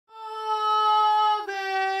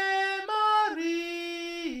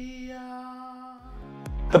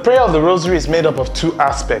The prayer of the Rosary is made up of two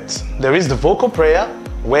aspects. There is the vocal prayer,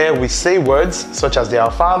 where we say words such as the Our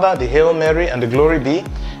Father, the Hail Mary, and the Glory Be.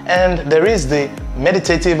 And there is the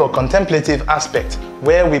meditative or contemplative aspect,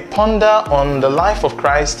 where we ponder on the life of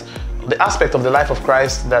Christ, the aspect of the life of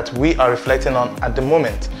Christ that we are reflecting on at the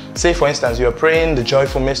moment. Say, for instance, you are praying the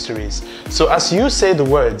joyful mysteries. So as you say the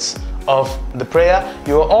words of the prayer,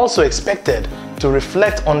 you are also expected to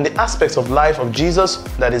reflect on the aspects of life of Jesus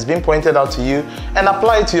that is being pointed out to you and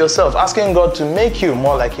apply it to yourself, asking God to make you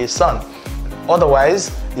more like His Son.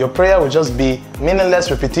 Otherwise, your prayer will just be meaningless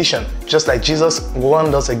repetition, just like Jesus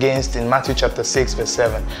warned us against in Matthew chapter 6, verse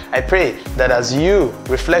 7. I pray that as you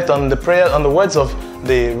reflect on the prayer, on the words of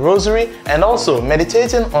the Rosary, and also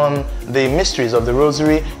meditating on the mysteries of the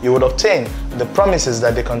Rosary, you would obtain the promises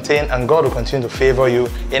that they contain, and God will continue to favor you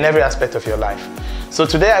in every aspect of your life. So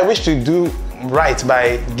today I wish to do right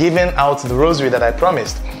by giving out the Rosary that I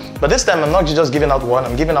promised. But this time I'm not just giving out one,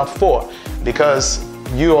 I'm giving out 4, because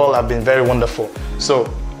you all have been very wonderful. So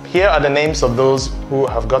here are the names of those who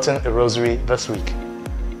have gotten a Rosary this week.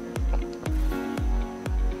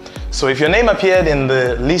 So if your name appeared in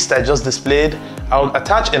the list I just displayed, I'll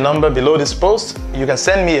attach a number below this post. You can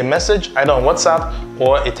send me a message either on WhatsApp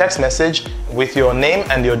or a text message with your name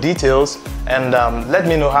and your details, and let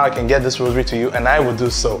me know how I can get this Rosary to you, and I will do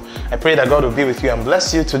so. I pray that God will be with you and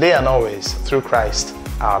bless you today and always through Christ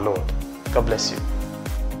our Lord. God bless you.